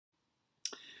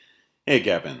Hey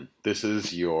Gavin, this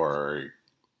is your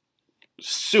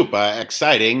super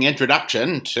exciting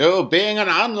introduction to being an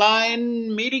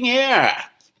online meeting here.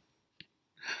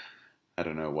 I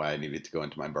don't know why I needed to go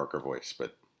into my Barker voice,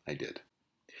 but I did.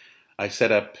 I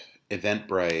set up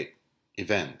Eventbrite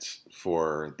events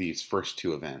for these first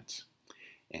two events,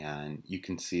 and you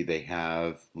can see they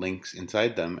have links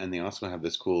inside them, and they also have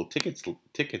this cool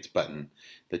tickets button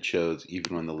that shows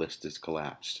even when the list is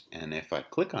collapsed. And if I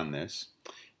click on this,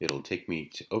 it'll take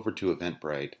me over to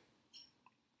Eventbrite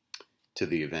to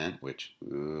the event, which,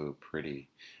 ooh, pretty.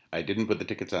 I didn't put the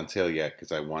tickets on sale yet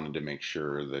because I wanted to make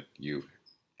sure that you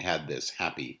had this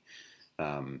happy.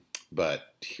 Um,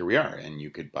 but here we are, and you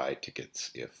could buy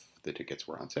tickets if the tickets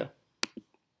were on sale.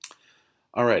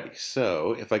 Alrighty,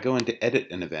 so if I go into edit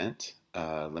an event,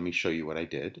 let me show you what I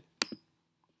did.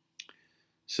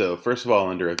 So first of all,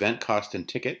 under event cost and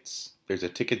tickets, there's a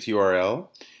tickets URL,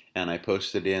 and I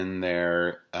posted in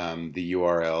there the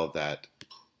URL that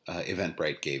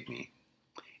Eventbrite gave me.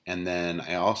 And then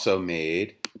I also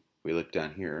made, we look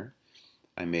down here,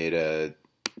 I made a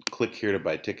click here to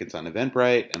buy tickets on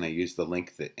Eventbrite, and I used the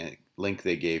link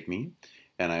they gave me,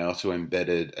 and I also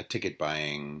embedded a ticket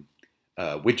buying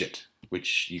widget,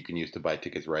 which you can use to buy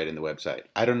tickets right in the website.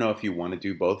 I don't know if you want to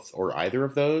do both or either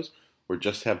of those, or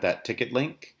just have that ticket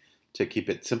link to keep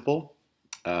it simple.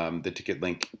 The ticket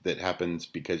link that happens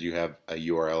because you have a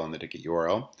URL in the ticket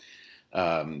URL.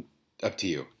 Up to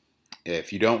you.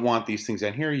 If you don't want these things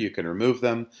on here, you can remove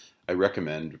them. I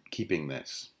recommend keeping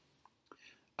this.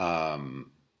 Alrighty,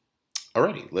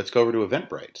 let's go over to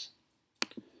Eventbrite.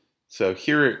 So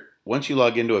here, once you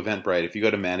log into Eventbrite, if you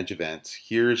go to Manage Events,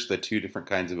 here's the two different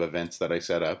kinds of events that I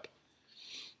set up.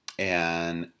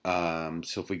 And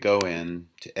so if we go in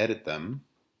to edit them,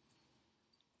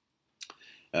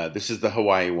 this is the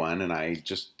Hawaii one, and I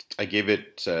gave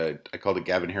it, I called it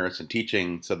Gavin Harrison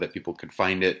Teaching so that people could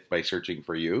find it by searching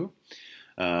for you.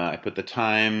 I put the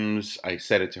times, I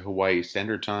set it to Hawaii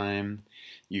Standard Time.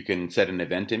 You can set an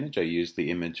event image. I used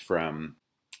the image from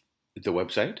the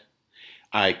website.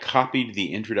 I copied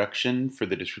the introduction for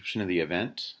the description of the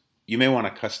event. You may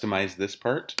want to customize this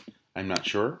part. I'm not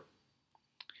sure.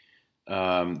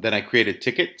 Then I created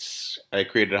tickets. I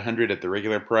created 100 at the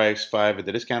regular price, 5 at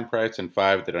the discount price, and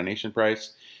 5 at the donation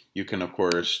price. You can, of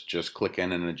course, just click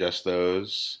in and adjust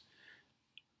those.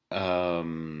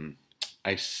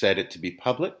 I set it to be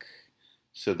public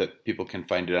so that people can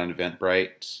find it on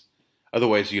Eventbrite.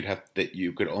 Otherwise, you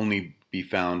could only be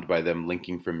found by them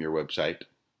linking from your website.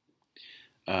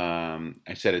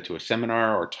 I set it to a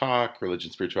seminar or talk,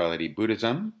 religion, spirituality,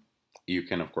 Buddhism. You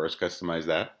can, of course, customize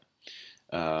that.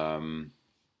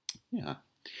 Yeah.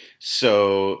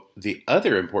 So the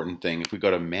other important thing, if we go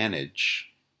to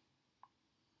manage,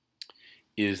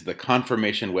 is the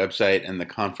confirmation website and the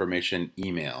confirmation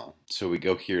email. So we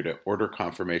go here to order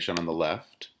confirmation on the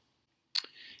left.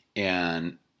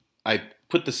 And I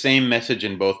put the same message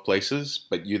in both places,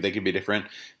 but they could be different.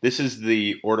 This is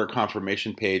the order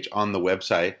confirmation page on the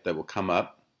website that will come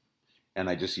up. And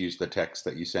I just used the text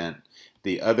that you sent.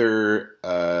 The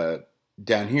other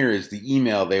down here is the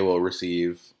email they will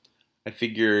receive. I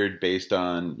figured based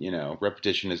on,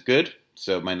 repetition is good,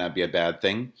 so it might not be a bad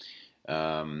thing.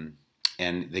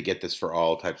 And they get this for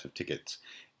all types of tickets.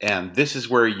 And this is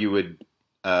where you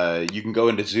can go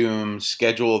into Zoom,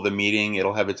 schedule the meeting.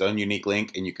 It'll have its own unique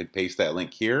link, and you can paste that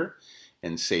link here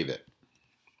and save it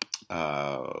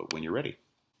when you're ready.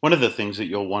 One of the things that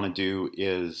you'll want to do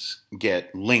is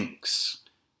get links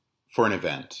for an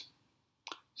event.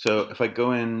 So if I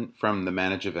go in from the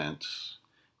Manage Events,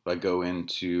 if I go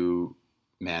into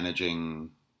managing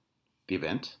the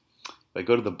event, if I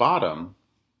go to the bottom,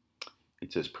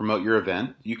 it says promote your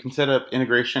event. You can set up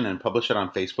integration and publish it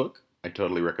on Facebook. I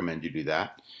totally recommend you do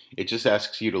that. It just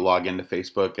asks you to log into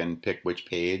Facebook and pick which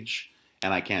page.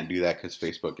 And I can't do that because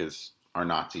Facebook are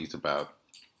Nazis about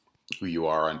who you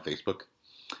are on Facebook.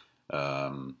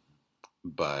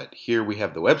 But here we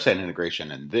have the website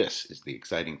integration, and this is the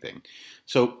exciting thing.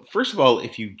 So first of all,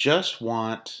 if you just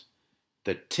want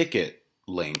the ticket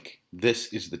link,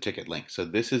 this is the ticket link. So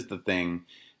this is the thing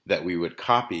that we would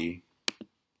copy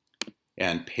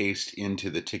and paste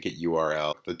into the ticket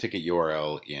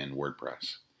URL in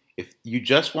WordPress. If you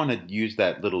just want to use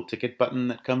that little ticket button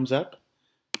that comes up,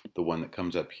 the one that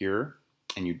comes up here,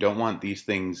 and you don't want these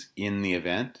things in the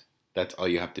event, that's all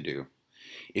you have to do.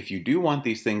 If you do want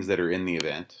these things that are in the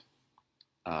event,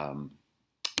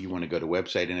 you want to go to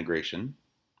website integration,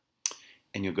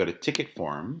 and you'll go to ticket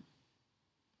form,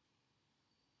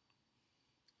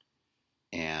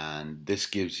 and this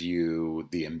gives you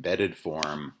the embedded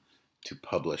form to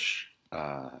publish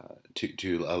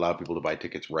to allow people to buy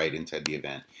tickets right inside the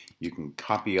event. You can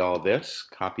copy all this,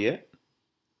 copy it,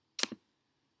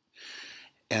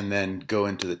 and then go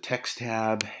into the text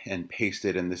tab and paste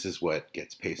it, and this is what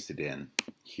gets pasted in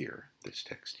here, this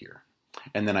text here.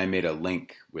 And then I made a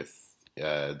link with,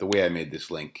 the way I made this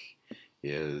link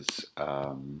is,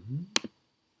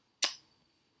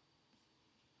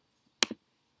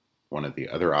 one of the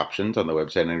other options on the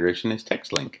website integration is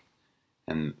text link.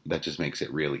 And that just makes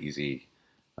it real easy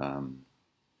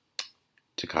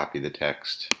to copy the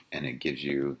text, and it gives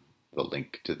you the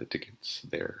link to the tickets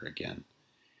there again.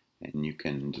 And you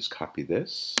can just copy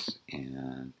this,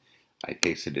 and I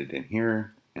pasted it in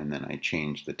here, and then I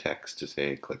changed the text to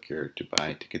say, click here to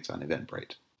buy tickets on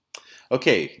Eventbrite.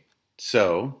 Okay,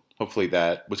 so hopefully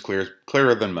that was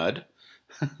clearer than mud.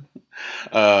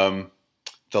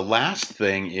 The last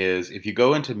thing is, if you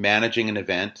go into managing an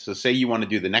event, so say you want to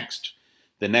do the next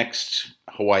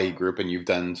Hawaii group, and you've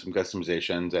done some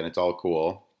customizations and it's all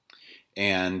cool,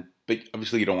 but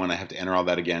obviously you don't want to have to enter all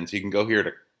that again, so you can go here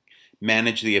to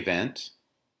manage the event,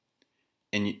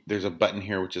 and there's a button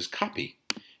here which is copy,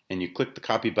 and you click the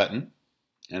copy button,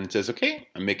 and it says, okay,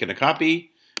 I'm making a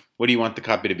copy. What do you want the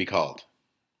copy to be called?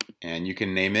 And you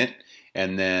can name it,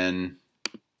 and then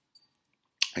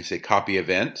I say copy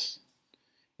event,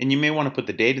 and you may want to put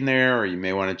the date in there, or you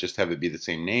may want to just have it be the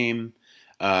same name.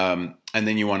 And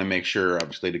then you want to make sure,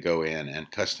 obviously, to go in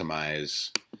and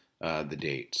customize the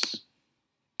dates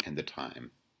and the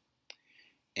time.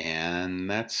 And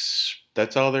that's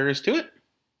all there is to it.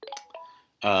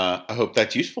 I hope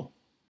that's useful.